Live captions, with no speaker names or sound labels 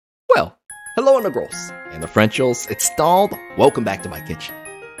Hello integrals and the Frenchels installed. Welcome back to my kitchen.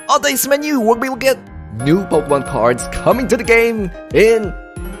 On today's menu, we will get new Pokemon cards coming to the game in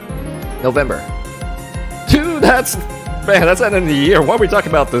November. Dude, that's the end of the year. Why are we talking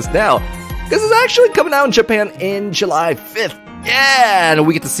about this now? Because it's actually coming out in Japan in July 5th. Yeah, and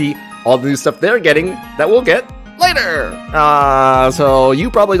we get to see all the new stuff they're getting that we'll get later. So you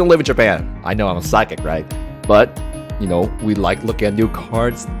probably don't live in Japan. I know I'm a psychic, right? But you know, we like looking at new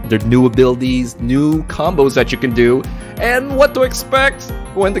cards, their new abilities, new combos that you can do, and what to expect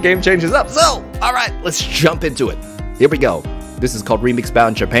when the game changes up. So, alright, let's jump into it. Here we go. This is called REMIX BOUT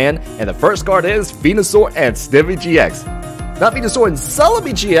in Japan, and the first card is Venusaur and Snivy GX. Not Venusaur and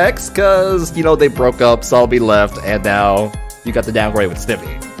Celebi GX, because, you know, they broke up, Celebi left, and now you got the downgrade with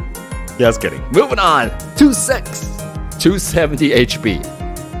Snivy. Just kidding. Moving on. 2-6, 270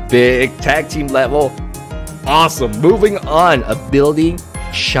 HP. Big tag team level. Awesome. Moving on. Ability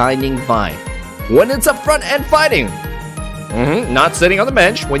Shining Vine. When it's up front and fighting. Not sitting on the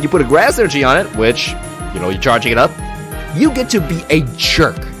bench. When you put a grass energy on it, which, you know, you're charging it up, you get to be a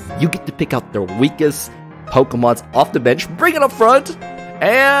jerk. You get to pick out the weakest Pokemons off the bench, bring it up front,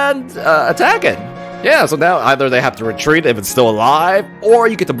 and attack it. Yeah, so now either they have to retreat if it's still alive, or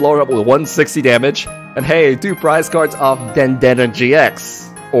you get to blow it up with 160 damage, and hey, 2 prize cards off Dendena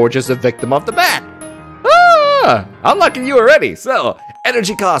GX, or just evict them off the bat. I'm liking you already. So,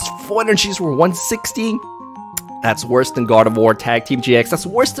 energy cost, 4 energies were 160. That's worse than Gardevoir Tag Team GX. That's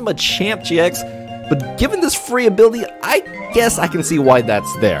worse than Machamp GX. But given this free ability, I guess I can see why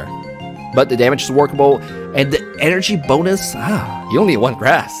that's there. But the damage is workable, and the energy bonus, you only need 1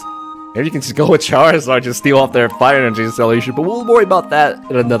 grass. And you can just go with Charizard, just steal off their fire energy solution, but we'll worry about that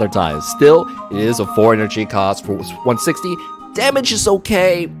at another time. Still, it is a 4 energy cost for 160. Damage is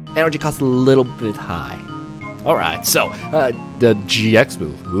okay, energy cost a little bit high. Alright, so, the GX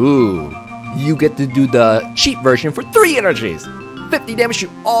move. Ooh. You get to do the cheap version for 3 energies. 50 damage to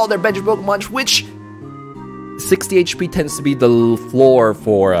all their bench Pokemon, which 60 HP tends to be the floor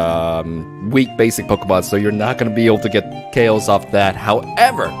for weak basic Pokemon, so you're not going to be able to get KOs off that.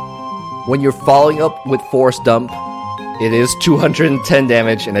 However, when you're following up with Force Dump, it is 210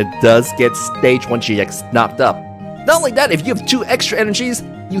 damage, and it does get Stage 1 GX knocked up. Not only that, if you have 2 extra energies,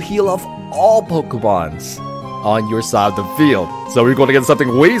 you heal off all Pokemons on your side of the field. So we're going to get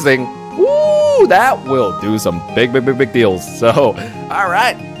something wheezing. Woo! That will do some big deals. So,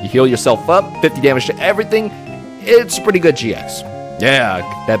 alright. You heal yourself up, 50 damage to everything. It's pretty good GX. Yeah,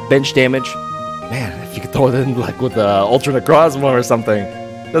 that bench damage. Man, if you could throw it in like with Ultra Necrozma or something.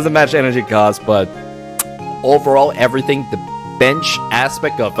 Doesn't match energy cost, but overall, everything, the bench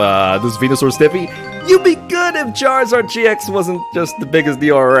aspect of this Venusaur Snivy, you'd be good if Charizard GX wasn't just the biggest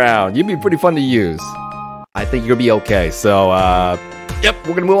deal around. You'd be pretty fun to use. I think you'll be okay. So, yep,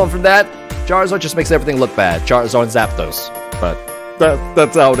 we're gonna move on from that. Charizard just makes everything look bad. Charizard and Zapdos. But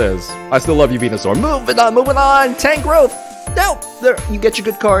that's how it is. I still love you, Venusaur. Moving on. Tank growth. Now, there you get your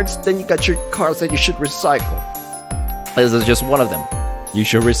good cards, then you got your cards that you should recycle. This is just one of them. You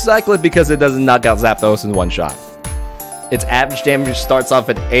should recycle it because it doesn't knock out Zapdos in one shot. Its average damage starts off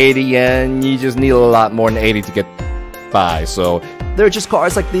at 80, and you just need a lot more than 80 to get by. So, they're just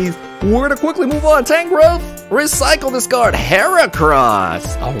cards like these. We're gonna quickly move on. Tank growth. Recycle this card.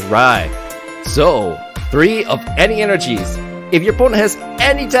 Heracross. Alright. So, 3 of any energies. If your opponent has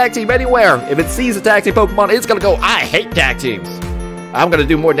any tag team anywhere, if it sees a tag team Pokemon, it's gonna go, I hate tag teams. I'm gonna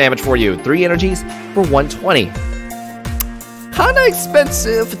do more damage for you. 3 energies for 120. Kinda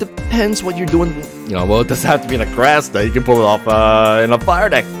expensive. It depends what you're doing. You know, well, it doesn't have to be in a grass deck. You can pull it off in a fire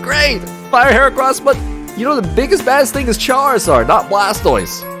deck. Great! Fire Heracross, but you know, the biggest baddest thing is Charizard, not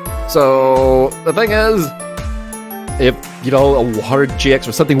Blastoise. So, the thing is, if, you know, a Water GX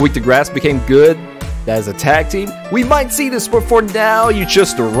or something weak to grass became good as a tag team, we might see this, but for now, you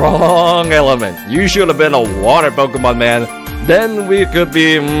chose the wrong element. You should have been a Water Pokemon, man. Then we could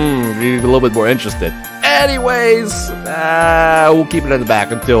be a little bit more interested. Anyways, we'll keep it in the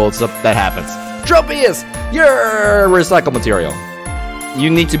back until that happens. Tropius, you're recycled material. You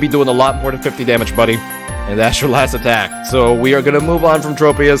need to be doing a lot more than 50 damage, buddy. And that's your last attack. So we are going to move on from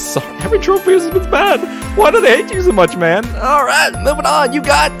Tropius. Every Tropius has been bad. Why do they hate you so much, man? Alright, moving on. You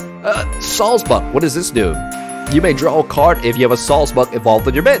got Salzbuck. What does this do? You may draw a card if you have a Salzbuck evolved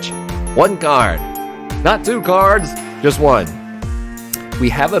on your bench. 1 card. Not 2 cards, just 1. We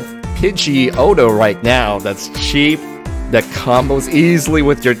have a Pidgeotto right now that's cheap, that combos easily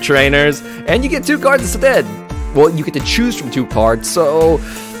with your trainers, and you get 2 cards instead. Well, you get to choose from 2 cards, so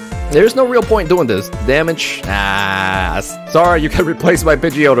there's no real point in doing this. Damage? Sorry, you can replace my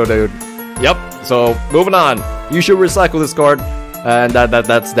Pidgeotto, dude. Yep, so moving on. You should recycle this card, and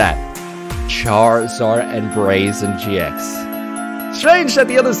that's that. Charizard and Brazen GX. Strange that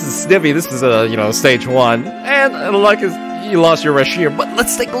the others is Snivy. This is a stage 1, and like you lost your Reshiram. But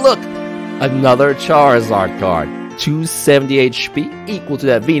let's take a look. Another Charizard card, 270 HP, equal to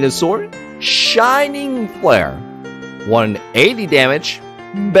that Venusaur. Shining Flare, 180 damage,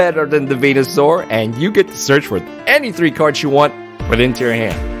 better than the Venusaur, and you get to search for any 3 cards you want, put into your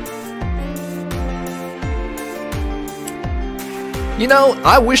hand.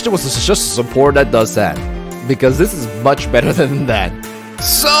 I wish there was just a support that does that, because this is much better than that.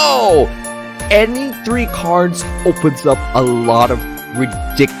 So, any 3 cards opens up a lot of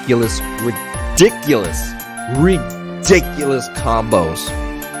ridiculous combos.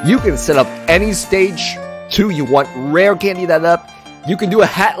 You can set up any stage 2 you want, rare candy that up. You can do a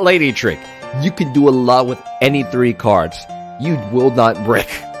hat lady trick. You can do a lot with any 3 cards. You will not break.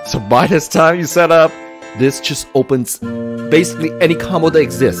 So by this time you set up, this just opens basically any combo that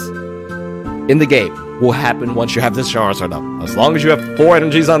exists in the game will happen once you have this Charizard up. As long as you have 4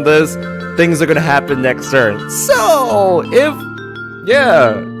 energies on this, things are gonna happen next turn. So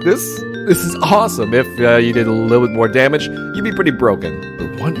this is awesome. If you did a little bit more damage, you'd be pretty broken. But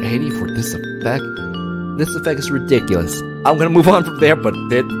 180 for this effect is ridiculous. I'm gonna move on from there, but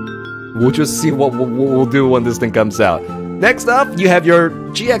we'll just see what we'll do when this thing comes out. Next up, you have your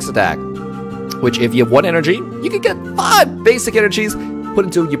GX attack, which if you have 1 energy, you can get 5 basic energies put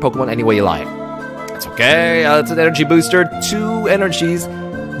into your Pokemon any way you like. It's okay, it's an energy booster. 2 energies,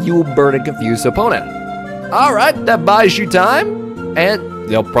 you will burn and confuse the opponent. Alright, that buys you time, and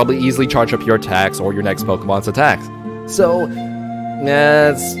they'll probably easily charge up your attacks or your next Pokemon's attacks. So,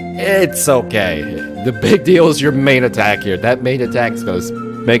 it's okay. The big deal is your main attack here. That main attack is going to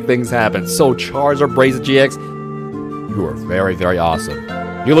make things happen. So, Charizard, Brazen GX, you are very, very awesome.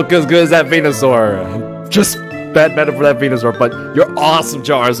 You look as good as that Venusaur. Just better for that Venusaur, but you're awesome,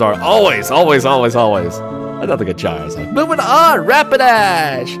 Charizard. Always. Another good Charizard. Moving on,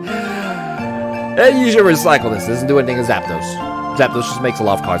 Rapidash. And you should recycle this. Doesn't do anything as Zapdos. Zapdos just makes a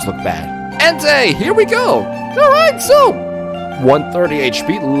lot of cards look bad. Entei, here we go. Alright, so 130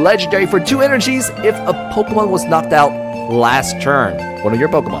 HP, legendary for 2 energies if a Pokemon was knocked out last turn. One of your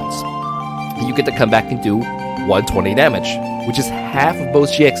Pokemons. You get to come back and do 120 damage, which is half of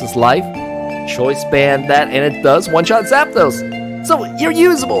both GX's life. Choice band that, and it does one-shot Zapdos. So you're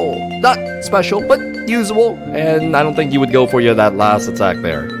usable. Not special, but usable. And I don't think you would go for that last attack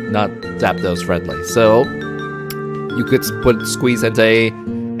there. Not Zapdos friendly. So you could squeeze Entei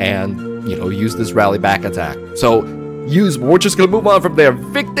and, use this rally back attack. So usable. We're just gonna move on from there.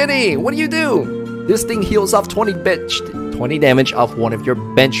 Victini, what do? This thing heals off 20 damage off one of your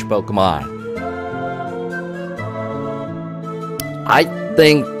bench Pokemon. I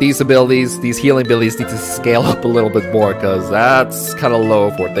think these healing abilities need to scale up a little bit more, because that's kind of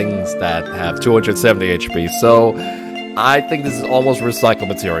low for things that have 270 HP. So I think this is almost recycled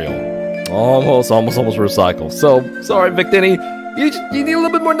material. Almost recycled. So, sorry, Victini, you need a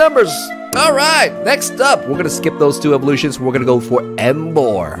little bit more numbers. Alright, next up, we're going to skip those 2 evolutions. We're going to go for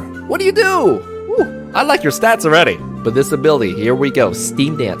Emboar. What do? Ooh, I like your stats already. But this ability, here we go,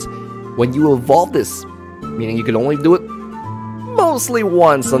 Steam Dance. When you evolve this, meaning you can only do it mostly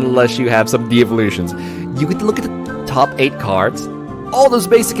once unless you have some de-evolutions, you get to look at the top 8 cards, all those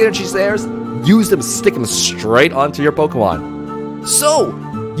basic energy stairs, use them, stick them straight onto your Pokemon. So,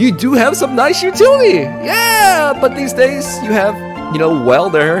 you do have some nice utility! Yeah! But these days, you have,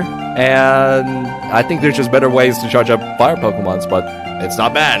 Welder, and I think there's just better ways to charge up fire Pokemons, but it's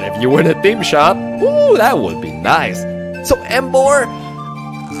not bad. If you were in a theme shop, ooh, that would be nice. So, Emboar,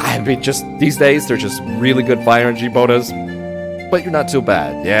 I mean, just these days, they're just really good fire energy bonus. But you're not too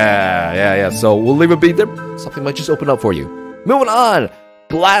bad. Yeah. So we'll leave it be there. Something might just open up for you. Moving on.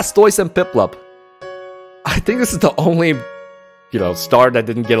 Blastoise and Piplup. I think this is the only, star that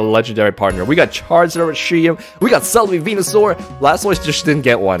didn't get a legendary partner. We got Charizard, Reshiram. We got Celebi, Venusaur. Blastoise just didn't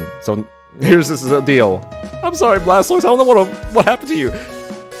get one. So here's this is a deal. I'm sorry, Blastoise. I don't know what happened to you.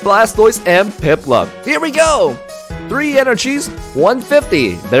 Blastoise and Piplup. Here we go. 3 energies,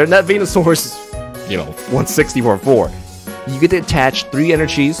 150. Better than that Venusaur's, 160 for 4. You get to attach 3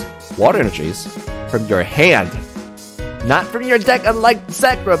 energies, water energies, from your hand. Not from your deck, unlike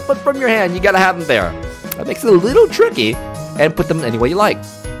Sakura, but from your hand. You gotta have them there. That makes it a little tricky, and put them any way you like.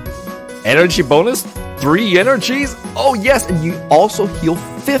 Energy bonus, 3 energies. Oh yes, and you also heal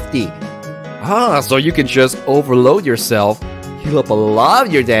 50. So you can just overload yourself, heal up a lot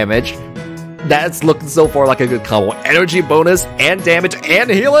of your damage. That's looking so far like a good combo. Energy bonus, and damage, and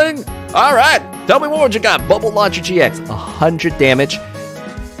healing. Alright, tell me what you got. Bubble Launcher GX, 100 damage,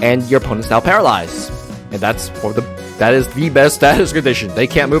 and your opponent's now paralyzed. And that's for the That is the best status condition. They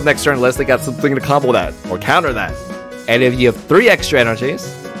can't move next turn unless they got something to combo that or counter that. And if you have 3 extra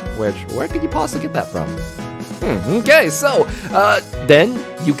energies, where could you possibly get that from? Okay, so then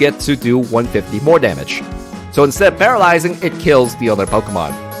you get to do 150 more damage. So instead of paralyzing, it kills the other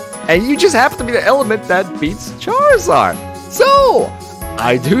Pokemon. And you just happen to be the element that beats Charizard. So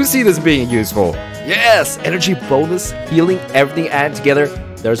I do see this being useful. Yes, energy bonus, healing, everything added together.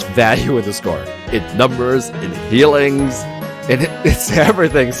 There's value in this card. In numbers, in healings, and it's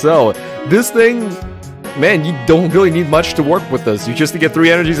everything. So this thing, man, you don't really need much to work with this. You just need to get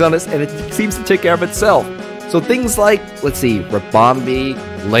 3 energies on this, and it seems to take care of itself. So things like, let's see,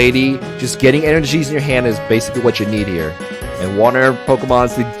 Rabombi, Lady, just getting energies in your hand is basically what you need here. And water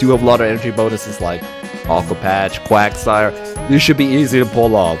Pokemons, they do have a lot of energy bonuses like Aqua Patch, Quagsire. This should be easy to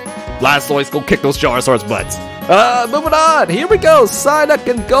pull off. Blastoise, go kick those Charizard's butts. Moving on, here we go, Psyduck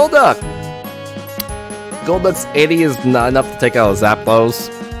and Golduck. Golduck's 80 is not enough to take out Zapdos.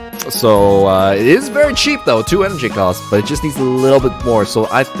 So, it is very cheap though, 2 energy costs, but it just needs a little bit more, so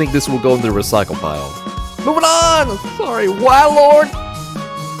I think this will go in the recycle pile. Moving on! Sorry, Wildlord!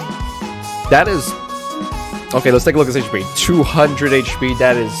 That is... Okay, let's take a look at his HP. 200 HP,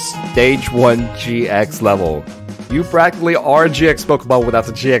 that is Stage 1 GX level. You practically are a GX Pokemon without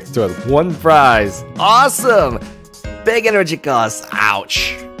the GX to it. 1 prize. Awesome! Big energy cost.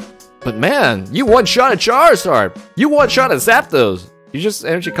 Ouch. But man, you one-shot a Charizard. You one-shot a Zapdos. You just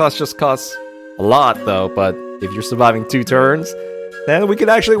energy cost just costs a lot though, but if you're surviving 2 turns, then we can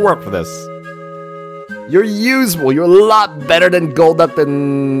actually work for this. You're usable. You're a lot better than Golduck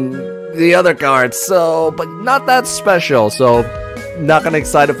than the other cards, so, but not that special, so not gonna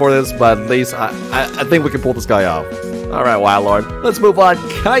excited for this, but at least I think we can pull this guy off. Alright, Wildlord. Let's move on.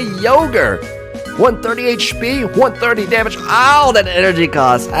 Kyogre! 130 HP, 130 damage. Ow, that energy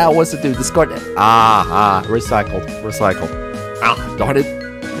cost. Ow, what's it do? Discard it. Recycled. Ah, darn it.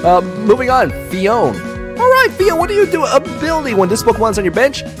 Moving on. Fion. Alright, Fion, what do you do? Ability. When this Pokemon's on your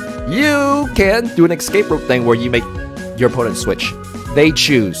bench, you can do an escape rope thing where you make your opponent switch. They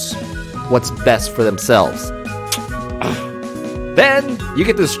choose what's best for themselves. Then you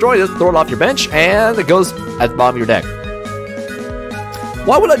get to destroy this, throw it off your bench, and it goes at the bottom of your deck.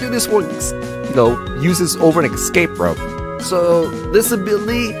 Why would I do this for, use this over an escape rope? So this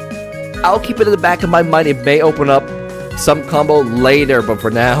ability, I'll keep it in the back of my mind. It may open up some combo later, but for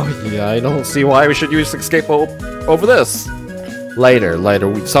now, yeah, I don't see why we should use escape rope over this. Later,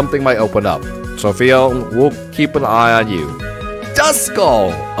 something might open up. So Fion, we'll keep an eye on you.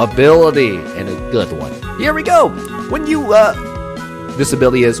 Duskull ability, and a good one. Here we go. When you this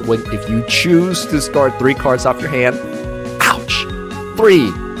ability is if you choose to discard 3 cards off your hand. Ouch! 3,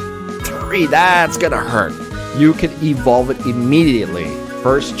 that's gonna hurt. You can evolve it immediately.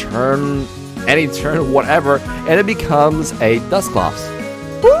 First turn, any turn, whatever, and it becomes a Dusclops.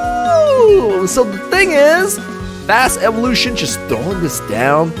 Woo! So the thing is, fast evolution, just throwing this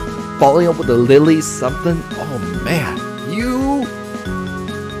down, following up with a Lily something. Oh man.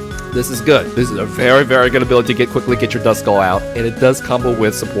 This is good. This is a very, very good ability to quickly get your Duskull out, and it does combo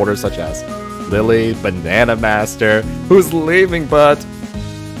with supporters such as Lily, Banana Master, who's leaving, but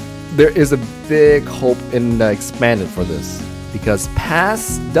there is a big hope in expanded for this, because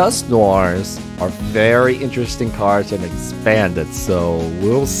past Dusknoirs are very interesting cards and expanded, so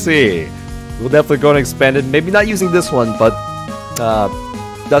we'll see. We'll definitely go and expand it, maybe not using this one, but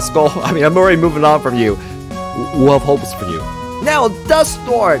Duskull, I mean, I'm already moving on from you. We'll have hopes for you. Now,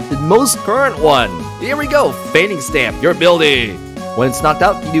 Dusknoir, the most current one. Here we go. Fainting Stamp, your ability. When it's knocked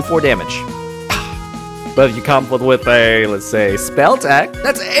out, you do 4 damage. But if you combo with a, let's say, Spell Attack,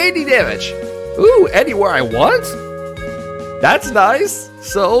 that's 80 damage. Ooh, anywhere I want? That's nice.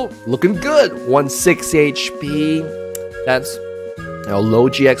 So, looking good. 160 HP. That's a low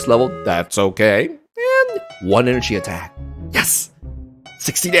GX level. That's okay. And 1 energy attack. Yes!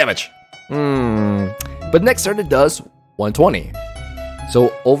 60 damage. But next turn it does 120.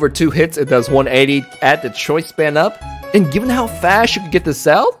 So over 2 hits it does 180. Add the choice span up, and given how fast you can get this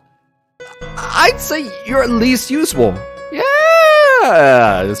out, I'd say you're at least useful.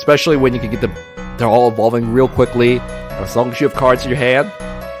 Yeah, especially when you can get they're all evolving real quickly. As long as you have cards in your hand,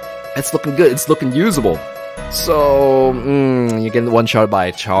 it's looking good. It's looking usable. So you get one shot by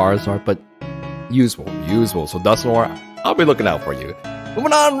a Charizard, but usable. So Dusknoir, I'll be looking out for you.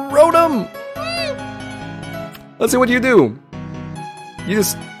 Moving on, Rotom. Let's see what you do. You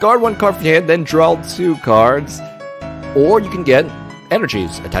discard 1 card from your hand, then draw 2 cards. Or you can get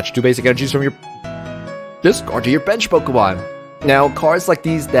energies. Attach 2 basic energies from your discard to your bench Pokemon. Now, cards like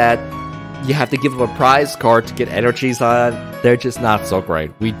these that you have to give them a prize card to get energies on, they're just not so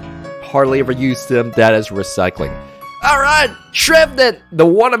great. We hardly ever use them. That is recycling. Alright, Trevenant, the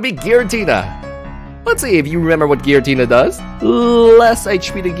wannabe Giratina. Let's see if you remember what Giratina does. Less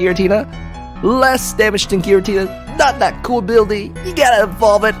HP than Giratina, less damage than Giratina. Not that cool ability. You gotta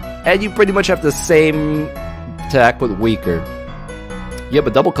evolve it, and you pretty much have the same attack but weaker. You have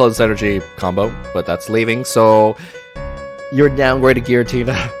a double colorless energy combo, but that's leaving, so you're downgraded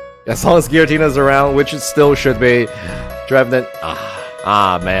Giratina. As long as Giratina's around, which it still should be. Trevenant,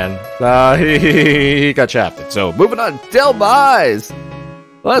 man. He got shafted. So, moving on. Delmise!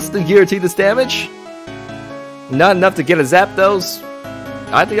 Less than Giratina's damage. Not enough to get a Zapdos.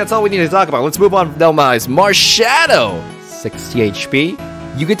 I think that's all we need to talk about. Let's move on from Delmise. Marshadow! 60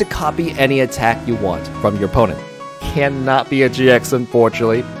 HP. You get to copy any attack you want from your opponent. Cannot be a GX,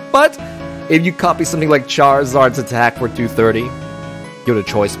 unfortunately. But, if you copy something like Charizard's attack for 230, give it a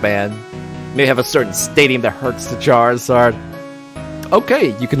choice band. Maybe have a certain stadium that hurts the Charizard.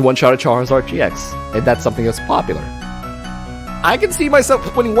 Okay, you can one-shot a Charizard GX, and that's something that's popular. I can see myself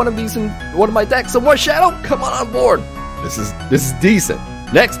putting one of these in one of my decks. So Marshadow, come on board. This is decent.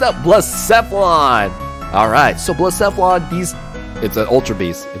 Next up, Blacephalon. Alright, so Blacephalon, it's an Ultra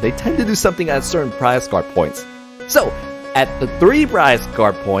Beast. They tend to do something at certain prize card points. So, at the 3 prize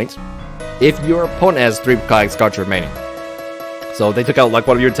card point, if your opponent has 3 prize cards remaining, so they took out like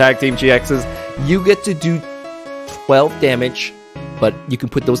one of your tag team GXs, you get to do 12 damage, but you can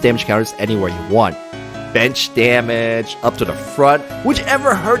put those damage counters anywhere you want. Bench damage, up to the front,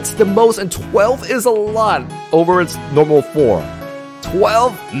 whichever hurts the most, and 12 is a lot over its normal form.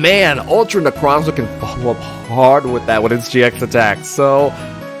 12? Man, Ultra Necrozma can follow up hard with that with its GX attack, so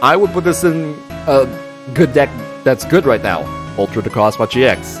I would put this in a good deck that's good right now. Ultra Necrozma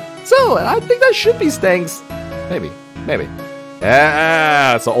GX. So, I think that should be Stangs. Maybe.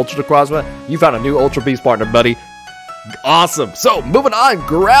 Yeah, so Ultra Necrozma, you found a new Ultra Beast partner, buddy. Awesome. So, moving on,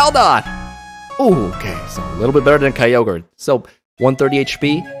 Groudon. Ooh, okay, so a little bit better than Kyogre. So, 130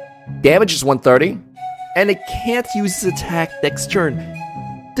 HP, damage is 130, and it can't use its attack next turn.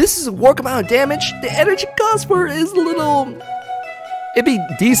 This is a work amount of damage. The energy cost for it is a little... It'd be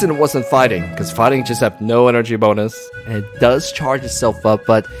decent if it wasn't fighting, because fighting just have no energy bonus, and it does charge itself up,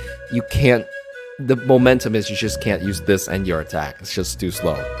 but you can't... The momentum is you just can't use this and your attack. It's just too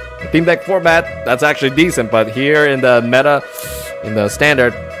slow. The Team Deck format, that's actually decent, but here in the meta, in the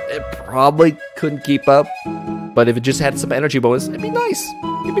standard, it probably couldn't keep up. But if it just had some energy bonus, it'd be nice.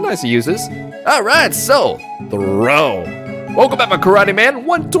 It'd be nice to use this. Alright, so, Throw. Welcome back, my Karate Man.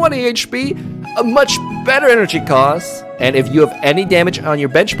 120 HP, a much better energy cost. And if you have any damage on your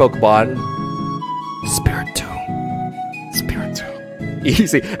bench Pokemon, Spiritomb.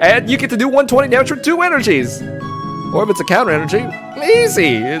 Easy. And you get to do 120 damage for 2 energies. Or if it's a counter energy,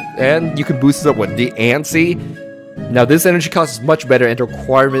 easy. And you can boost it up with the Antsy. Now this energy cost is much better and the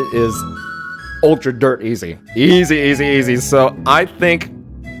requirement is ultra dirt easy. Easy. So I think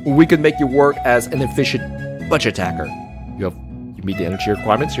we could make you work as an efficient bunch attacker. You meet the energy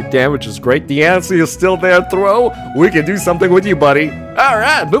requirements, your damage is great, the Antsy is still there, Throw. We can do something with you, buddy.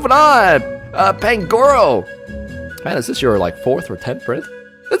 Alright, moving on. Pangoro. Man, is this your, like, 4th or 10th breath?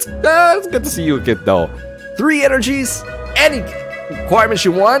 It's good to see you again, though. 3 energies, any requirements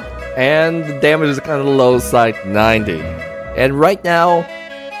you want, and the damage is kind of the low side, 90. And right now,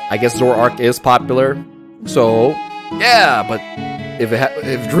 I guess Zoroark is popular, so, yeah, but if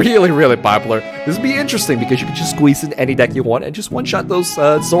it's really popular, this would be interesting, because you can just squeeze in any deck you want, and just one-shot those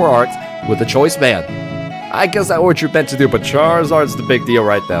Zoroarks with a choice band. I guess that's what you're meant to do, but Charizard's the big deal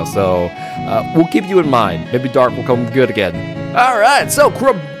right now, so we'll keep you in mind. Maybe Dark will come good again. Alright, so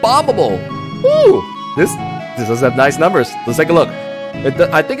Crabominable. Woo! This does have nice numbers. Let's take a look.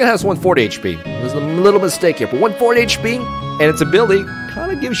 I think it has 140 HP. There's a little mistake here, but 140 HP, and its ability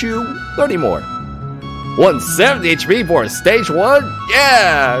kind of gives you 30 more. 170 HP for stage 1?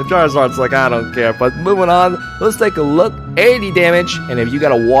 Yeah! Charizard's like, I don't care, but moving on, let's take a look. 80 damage, and if you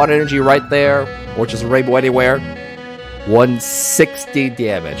got a water energy right there, or just a Rainbow Anywhere, 160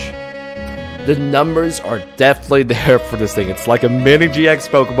 damage. The numbers are definitely there for this thing. It's like a mini GX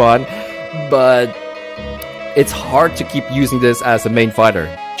Pokemon, but it's hard to keep using this as a main fighter,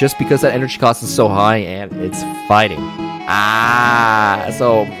 just because that energy cost is so high and it's fighting.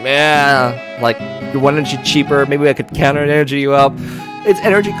 So, yeah, like, your 1 energy cheaper, maybe I could counter energy you up. Its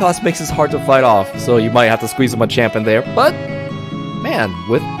energy cost makes it hard to fight off, so you might have to squeeze a champ in there, but, man,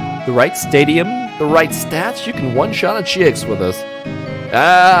 with the right stadium, the right stats, you can one-shot a GX with us.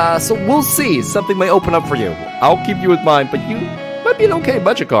 So we'll see. Something may open up for you. I'll keep you in mind, but you might be an okay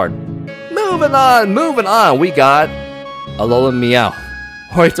budget card. Moving on. We got Alolan Meow.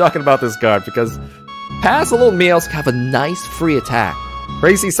 Why are you talking about this card? Because past Alolan Meows have a nice free attack.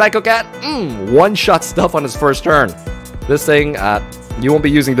 Crazy Psycho Cat, one-shot stuff on his first turn. This thing, you won't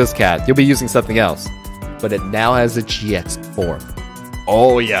be using this cat. You'll be using something else. But it now has a GX form.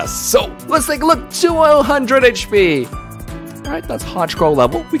 Oh yes, so let's take a look. 200 HP. Alright, that's Hodge Crow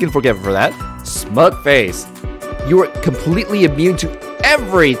level. We can forgive it for that. Smug Face. You are completely immune to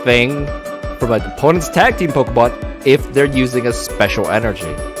everything from an opponent's tag team Pokemon if they're using a special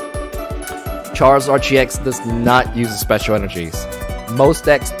energy. Charizard GX does not use special energies. Most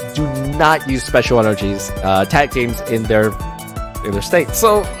decks do not use special energies, tag teams in their state.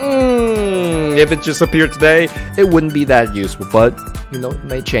 So, if it just appeared today, it wouldn't be that useful, but, you know, it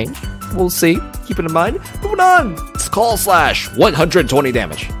may change. We'll see. Keep it in mind. Moving on. Skull Slash, 120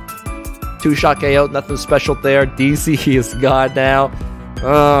 damage. 2-shot KO, nothing special there. DC is gone now.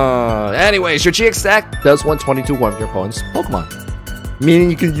 Anyways, your GX stack does 120 to one of your opponent's Pokemon. Meaning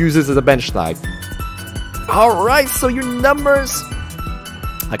you can use this as a bench type. Alright, so your numbers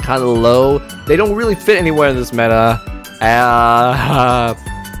are kind of low. They don't really fit anywhere in this meta.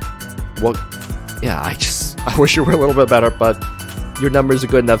 Well, yeah, I wish you were a little bit better, but your numbers are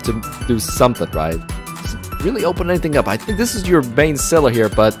good enough to do something, right? Doesn't really open anything up. I think this is your main seller here,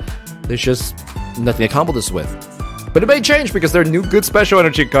 but there's just nothing to combo this with. But it may change because there are new good special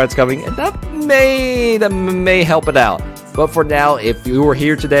energy cards coming, and that may help it out. But for now, if you were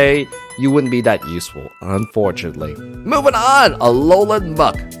here today, you wouldn't be that useful, unfortunately. Moving on, Alolan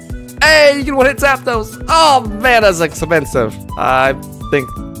Muck. Hey, you can one-hit Zapdos. Oh man, that's expensive. I think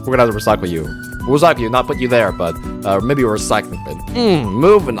we're gonna have to recycle you. Recycle you, not put you there, but maybe a recycling bin.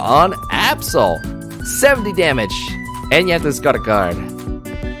 Moving on, Absol. 70 damage, and you have to discard a card.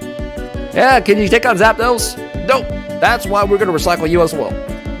 Yeah, can you take on Zapdos? Nope. That's why we're gonna recycle you as well.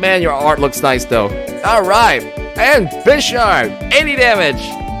 Man, your art looks nice though. Alright, and Bisharp, 80 damage.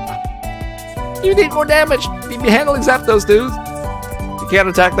 You need more damage. You be handling Zapdos, dudes. You can't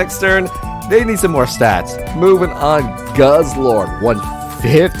attack next turn. They need some more stats. Moving on, Guzzlord,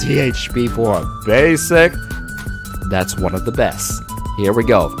 150 HP for a basic. That's one of the best. Here we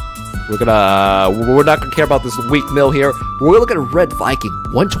go. We're not gonna care about this weak mill here. We're looking at Red Viking,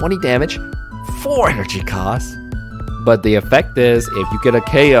 120 damage, 4 energy cost. But the effect is, if you get a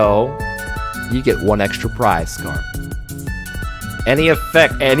KO, you get 1 extra prize card. Any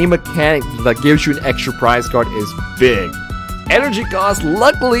effect, any mechanic that gives you an extra prize card is big. Energy cost,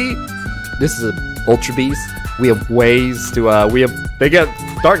 luckily, this is an Ultra Beast. We have ways to,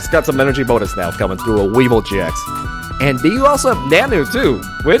 Dark's got some energy bonus now coming through a Weevil GX. And you also have Nanu too,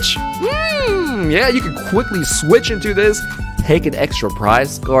 which, yeah, you can quickly switch into this, take an extra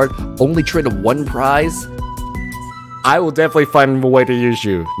prize card, only trade a 1 prize. I will definitely find a way to use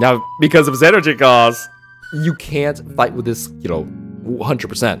you. Now, because of its energy cost, you can't fight with this,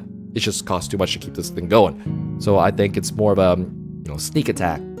 100%. It just costs too much to keep this thing going. So I think it's more of a, sneak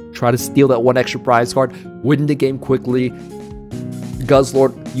attack. Try to steal that 1 extra prize card, win the game quickly.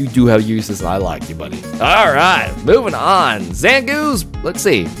 Guzzlord, you do have uses. I like you, buddy. Alright, moving on. Zangoose, let's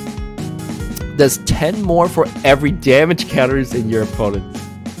see. Does 10 more for every damage counters in your opponent.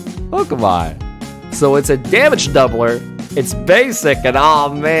 Oh, come on. So it's a damage doubler. It's basic, and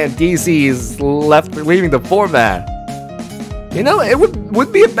oh man, DC is leaving the format. It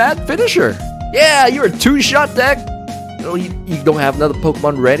would be a bad finisher. Yeah, you're a 2-shot deck. You don't have another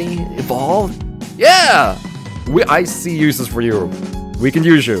Pokemon ready, evolved. Yeah, I see uses for you. We can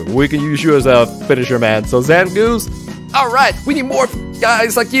use you. We can use you as a finisher, man. So Zangoose, all right, we need more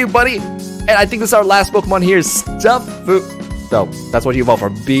guys like you, buddy. And I think this is our last Pokemon here, Stuffu. So that's what you evolve for.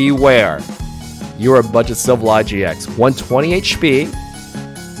 Beware. You're a budget Silvally GX, 120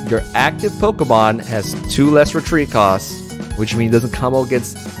 HP. Your active Pokemon has 2 less retreat costs, which means it doesn't come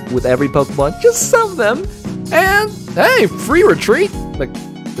against with every Pokemon, just some of them. And hey, free retreat like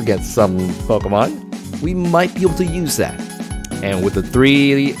against some Pokemon. We might be able to use that. And with the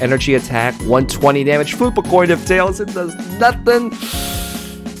 3 energy attack, 120 damage, Fupa Coin of Tails, it does nothing.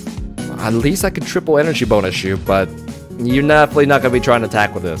 At least I can triple energy bonus you, but you're definitely not going to be trying to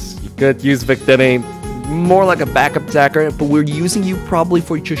attack with this. You could use Victini more like a backup attacker, but we're using you probably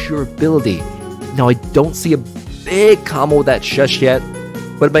for just your ability. Now, I don't see a big combo with that just yet,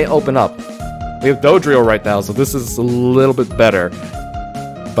 but it may open up. We have Dodrio right now, so this is a little bit better.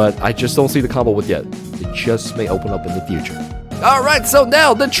 But I just don't see the combo with yet. It just may open up in the future. Alright, so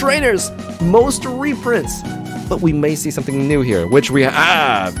now the trainers. Most reprints. But we may see something new here, which we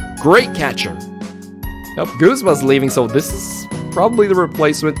have. Great Catcher. Yep, Guzma's leaving, so this is probably the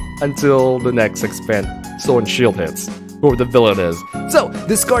replacement until the next expand Sword and Shield hits, whoever the villain is. So,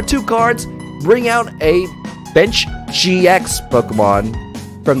 discard 2 cards, bring out a bench GX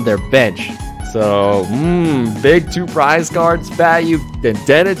Pokemon from their bench. So, big 2 prize cards value, then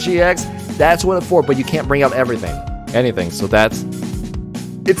Data GX, that's 1 of 4, but you can't bring out anything. So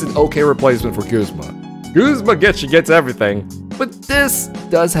it's an okay replacement for Guzma. Guzma gets everything, but this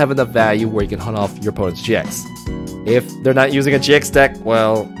does have enough value where you can hunt off your opponent's GX. If they're not using a GX deck,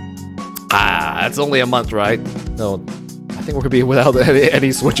 well, it's only a month, right? No, I think we're gonna be without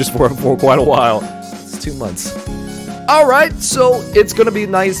any switches for quite a while. It's 2 months. Alright, so it's gonna be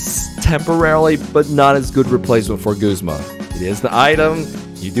nice temporarily, but not as good replacement for Guzma. It is the item,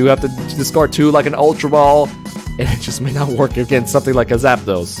 you do have to discard 2 like an Ultra Ball, and it just may not work against something like a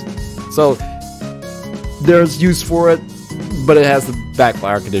Zapdos. So, there's use for it, but it has the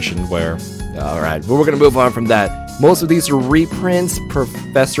backfire condition where... Alright, but we're gonna move on from that. Most of these are reprints,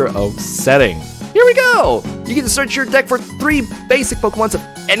 Professor Oak setting. Here we go! You can search your deck for 3 basic Pokemons of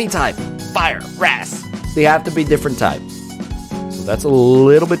any type. Fire, Grass. They have to be different type. So that's a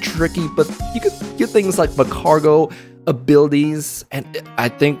little bit tricky, but you could get things like Macargo abilities, and I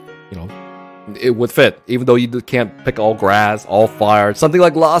think, it would fit. Even though you can't pick all Grass, all Fire. Something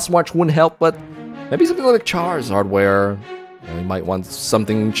like Lost March wouldn't help, but maybe something like Charizard where you might want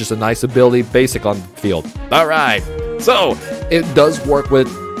something, just a nice ability basic on the field. Alright, so it does work with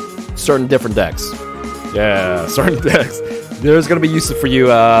certain different decks. Yeah, certain decks. There's gonna be use for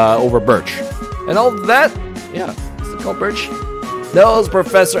you over Birch. And all that, yeah, is it called Birch? No, it's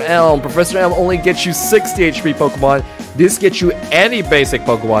Professor Elm. Professor Elm only gets you 60 HP Pokemon. This gets you any basic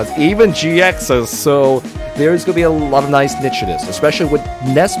Pokemon, even GXs, so there's gonna be a lot of nice niche to this, especially with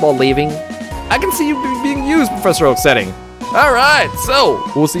Nestball leaving. I can see you being used, Professor Oak setting. Alright, so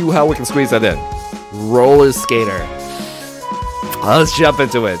we'll see how we can squeeze that in. Roller Skater. Let's jump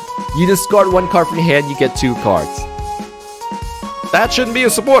into it. You discard 1 card from your hand, you get 2 cards. That shouldn't be a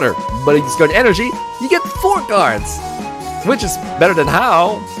supporter, but if you discard energy, you get 4 cards, which is better than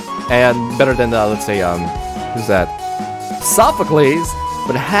How, and better than, let's say, who's that? Sophocles,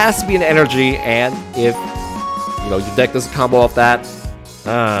 but it has to be an energy, and if, your deck doesn't combo off that,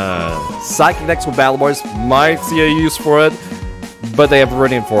 Psychic decks with Battle Boys might see a use for it, but they have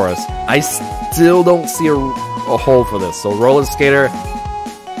Viridian Forest. I still don't see a hole for this, so Roller Skater,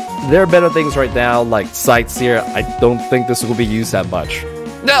 there are better things right now, like Sightseer. I don't think this will be used that much.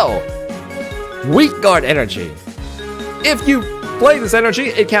 No! Weak Guard Energy. If you play this energy,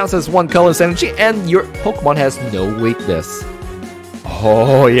 it counts as 1 colorless energy, and your Pokemon has no weakness.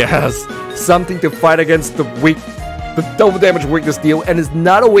 Oh yes! Something to fight against the double damage weakness deal, and it's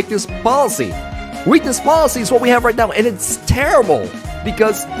not a weakness policy. Weakness policy is what we have right now, and it's terrible,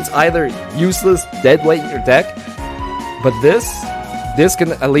 because it's either useless, dead weight in your deck, but this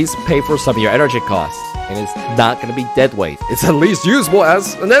can at least pay for some of your energy costs, and it's not going to be dead weight. It's at least usable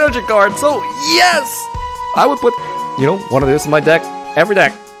as an energy card, so yes! I would put, one of this in my deck, every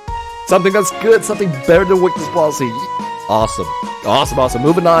deck. Something that's good, something better than weakness policy. Awesome. Awesome, awesome.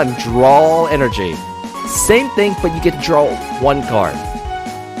 Moving on, Draw Energy. Same thing, but you get to draw 1 card.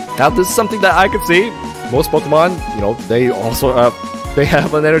 Now, this is something that I could see. Most Pokemon, they also they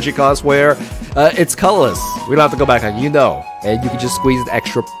have an energy cost where it's colorless. We don't have to go back on, and you can just squeeze an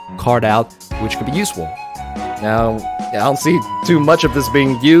extra card out, which could be useful. Now, I don't see too much of this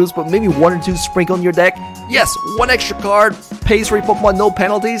being used, but maybe 1 or 2 sprinkle in your deck. Yes, 1 extra card, pays for your Pokemon, no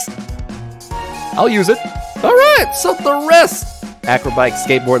penalties. I'll use it. Alright, so the rest. Acrobike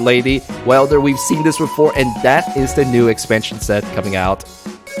Skateboard Lady. Well, we've seen this before, and that is the new expansion set coming out.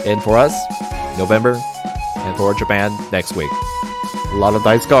 And for us, November, and for Japan, next week. A lot of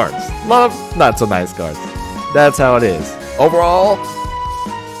nice cards. A lot of not so nice cards. That's how it is. Overall,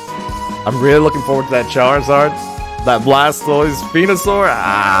 I'm really looking forward to that Charizard, that Blastoise, Venusaur,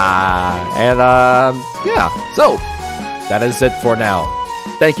 yeah. So, that is it for now.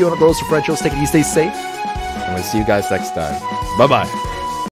 Thank you, and girls, for friends. Take it easy, stay safe, and we'll see you guys next time. Bye-bye.